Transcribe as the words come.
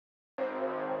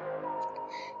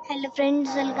Hello friends,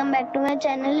 welcome back to my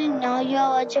channel and now you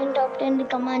are watching top 10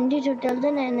 recommended hotels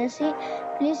in Annecy.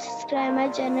 Please subscribe my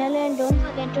channel and don't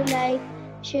forget to like,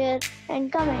 share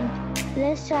and comment.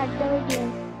 Let's start the video.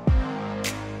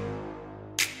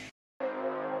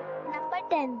 Number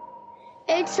 10.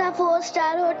 It's a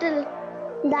 4-star hotel.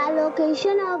 The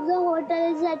location of the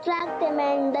hotel is attractive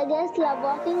and the guests love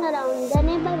walking around the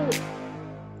neighborhood.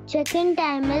 Check-in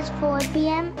time is 4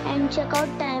 p.m. and check-out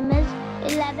time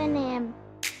is 11 a.m.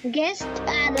 Guests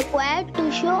are required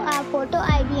to show a photo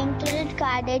ID and credit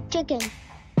card at check-in.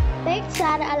 Pets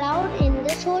are allowed in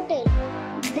this hotel.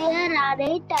 There are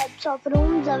 8 types of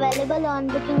rooms available on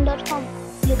booking.com.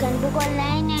 You can book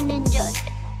online and enjoy it.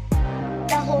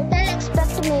 The hotel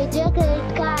accepts major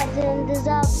credit cards and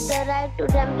reserves the right to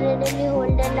temporarily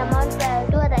hold an amount prior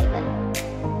to arrival.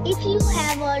 If you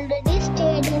have already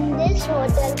stayed in this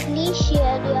hotel, please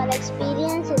share your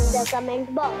experience in the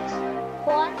comment box.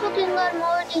 For booking or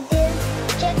more details,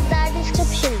 check the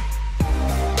description.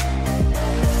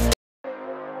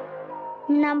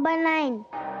 Number 9.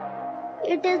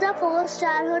 It is a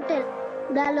 4-star hotel.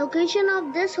 The location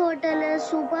of this hotel is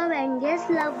superb and guests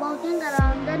love walking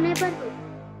around the neighborhood.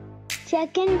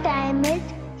 Check-in time is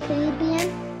 3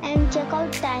 p.m. and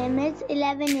check-out time is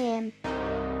 11 a.m.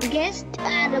 Guests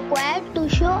are required to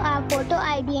show a photo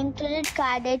ID and credit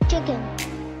card at check-in.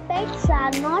 Pets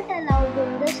are not allowed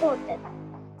in this hotel.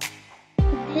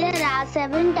 There are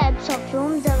 7 types of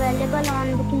rooms available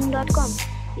on booking.com.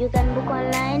 You can book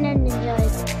online and enjoy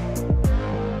it.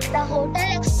 The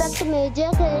hotel accepts major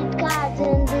credit cards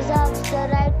and reserves the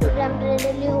right to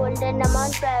temporarily hold an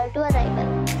amount prior to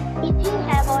arrival. If you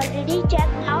have already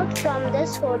checked out from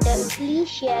this hotel, please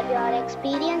share your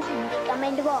experience in the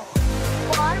comment box.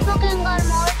 For booking or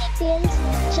more details,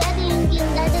 check link in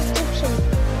the description.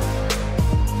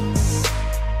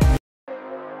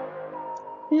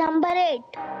 Number 8.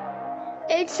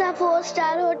 It's a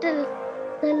 4-star hotel.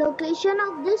 The location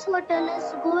of this hotel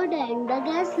is good and the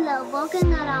guests love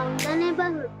walking around the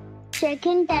neighborhood.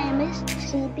 Check-in time is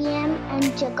 3 p.m.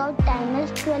 and check-out time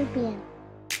is 12 p.m.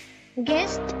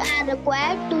 Guests are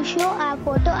required to show a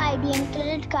photo ID and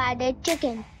credit card at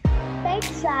check-in.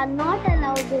 Pets are not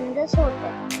allowed in this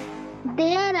hotel.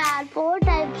 There are 4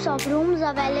 types of rooms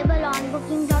available on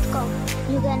booking.com.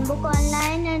 You can book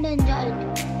online and enjoy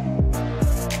it.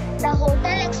 The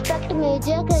hotel accepts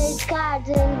major credit cards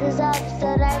and reserves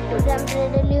the right to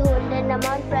temporarily hold an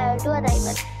amount prior to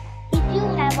arrival. If you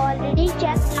have already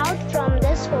checked out from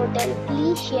this hotel,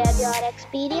 please share your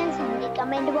experience in the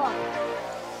comment box.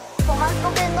 For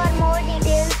booking or more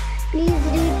details, please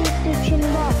read description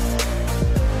box.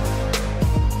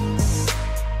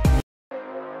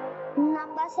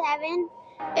 Number 7.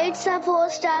 It's a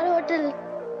 4-star hotel.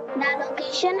 The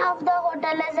location of the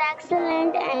hotel is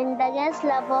excellent and the guests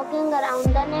love walking around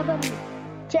the neighborhood.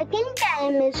 Check-in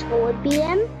time is 4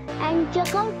 p.m. and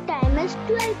check-out time is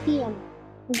 12 p.m.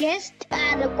 Guests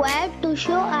are required to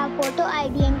show a photo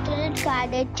ID and credit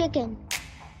card at check-in.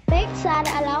 Pets are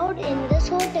allowed in this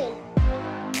hotel.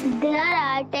 There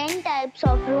are 10 types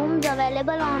of rooms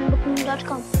available on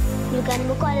booking.com. You can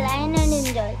book online and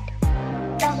enjoy it.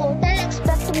 The hotel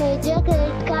accepts major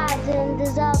credit cards and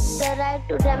reserves the right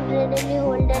to temporarily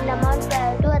hold an amount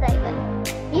prior to arrival.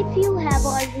 If you have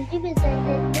already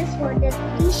visited this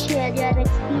hotel, please share your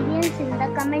experience in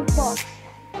the comment box.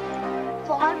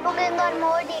 For booking or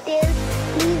more details,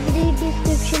 please read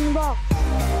description box.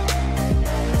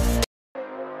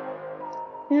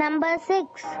 Number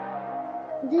 6.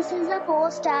 This is a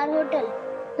 4-star hotel.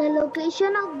 The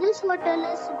location of this hotel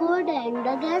is good and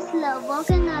the guests love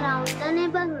walking around the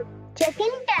neighborhood. Check-in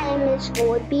time is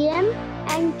 4 p.m.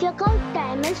 and check-out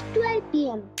time is 12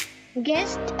 p.m.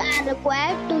 Guests are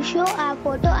required to show a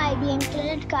photo ID and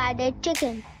credit card at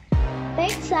check-in.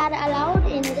 Pets are allowed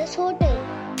in this hotel.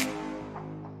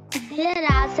 There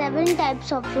are 7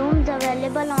 types of rooms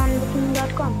available on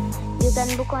booking.com. You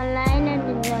can book online and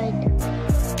enjoy it.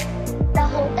 The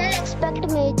hotel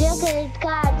accepts major credit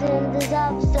cards and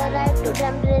reserves the right to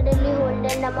temporarily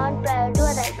hold an amount prior to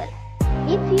arrival.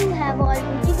 If you have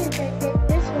already visited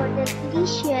this hotel,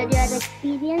 please share your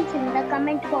experience in the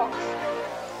comment box.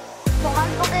 For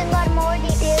booking or more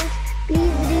details,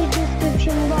 please read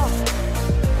description box.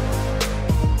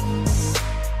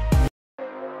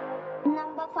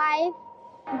 Number 5.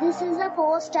 This is a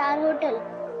 4-star hotel.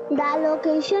 The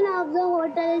location of the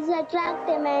hotel is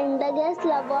attractive and the guests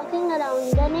love walking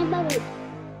around the neighborhood.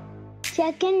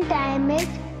 Check-in time is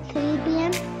 3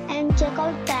 p.m. and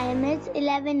check-out time is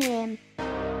 11 a.m.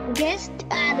 Guests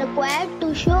are required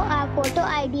to show a photo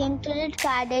ID and credit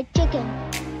card at check-in.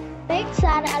 Pets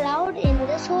are allowed in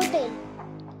this hotel.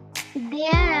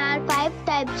 There are 5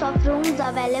 types of rooms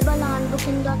available on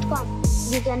booking.com.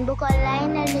 You can book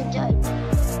online and enjoy it.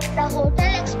 The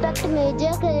hotel expects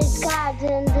major credit cards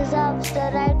and reserves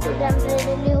the right to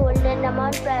temporarily hold an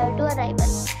amount prior to arrival.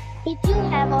 If you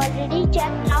have already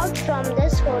checked out from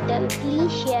this hotel,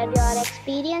 please share your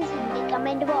experience in the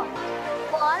comment box.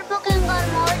 For booking or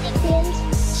more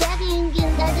details, check link in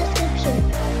the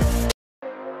description.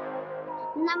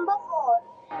 Number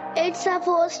 4. It's a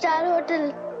 4-star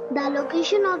hotel. The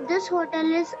location of this hotel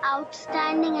is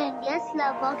outstanding and guests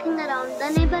love walking around the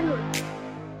neighborhood.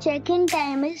 Check-in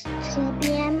time is 3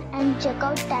 p.m. and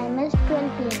check-out time is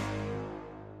 12 p.m.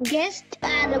 Guests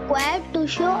are required to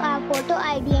show a photo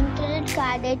ID and credit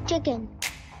card at check-in.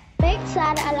 Pets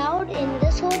are allowed in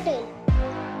this hotel.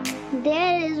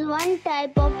 There is 1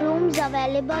 type of rooms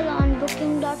available on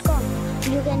booking.com.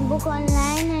 You can book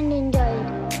online and enjoy it.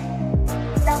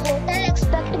 The hotel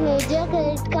expects major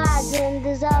credit cards and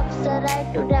reserves the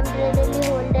right to temporarily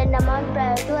hold an amount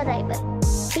prior to arrival.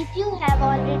 If you have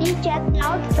already checked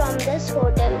out from this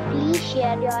hotel, please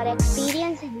share your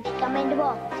experience in the comment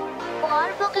box.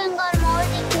 For booking or more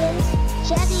details,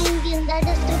 check link in the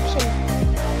description.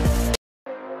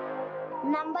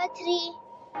 Number 3.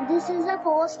 This is a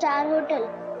 4-star hotel.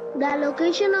 The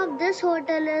location of this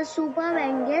hotel is superb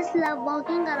and guests love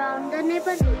walking around the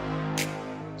neighborhood.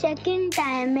 Check-in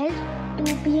time is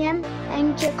 2 p.m.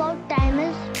 and check-out time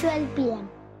is 12 p.m.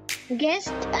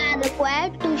 Guests are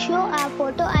required to show a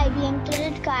photo ID and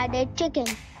credit card at check-in.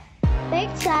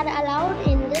 Pets are allowed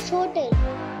in this hotel.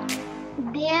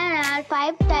 There are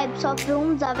 5 types of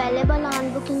rooms available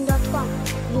on booking.com.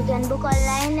 You can book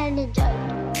online and enjoy it.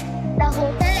 The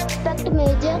hotel expects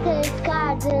major credit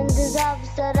cards and reserves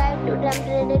the right to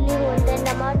temporarily hold an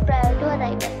amount prior to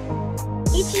arrival.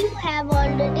 If you have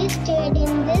already stayed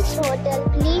in this hotel,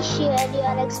 please share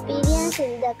your experience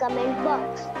in the comment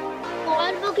box.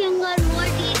 For booking or more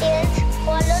details,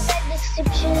 follow the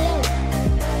description link.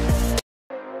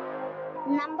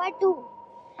 Number 2.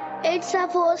 It's a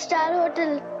 4-star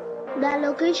hotel. The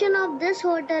location of this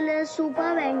hotel is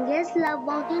superb and guests love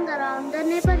walking around the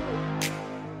neighborhood.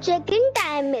 Check-in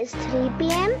time is 3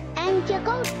 p.m. and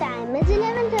check-out time is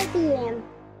 11:30 a.m.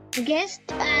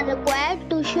 Guests are required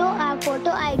to show a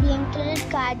photo ID and credit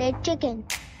card at check-in.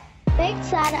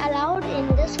 Pets are allowed in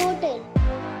this hotel.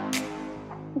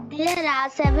 There are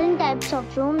 7 types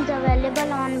of rooms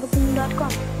available on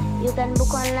booking.com. You can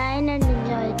book online and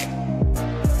enjoy it.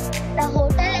 The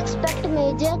hotel expects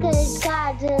major credit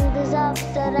cards and reserves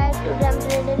the right to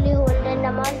temporarily hold an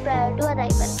amount prior to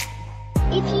arrival.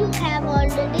 If you have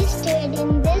already stayed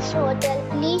in this hotel,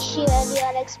 please share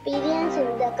your experience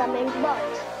in the comment box.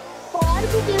 For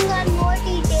booking or more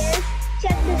details,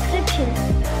 check description.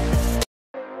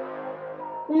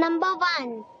 Number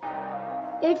 1.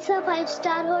 It's a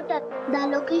 5-star hotel. The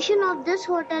location of this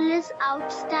hotel is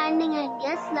outstanding and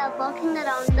guests love walking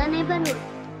around the neighborhood.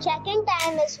 Check-in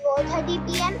time is 4:30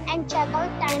 p.m. and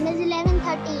check-out time is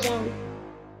 11:30 a.m.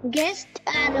 Guests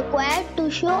are required to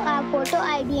show a photo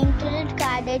ID and credit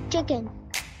card at check-in.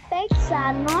 Pets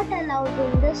are not allowed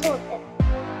in this hotel.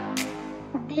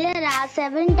 There are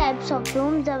 7 types of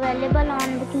rooms available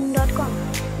on booking.com.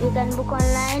 You can book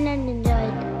online and enjoy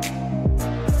it.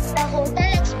 The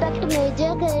hotel expects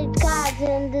major credit cards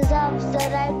and reserves the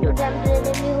right to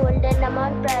temporarily hold an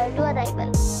amount prior to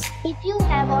arrival. If you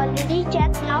have already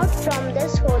checked out from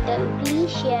this hotel,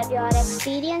 please share your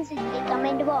experience in the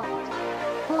comment box.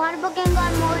 For booking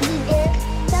or more details,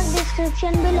 check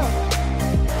description below.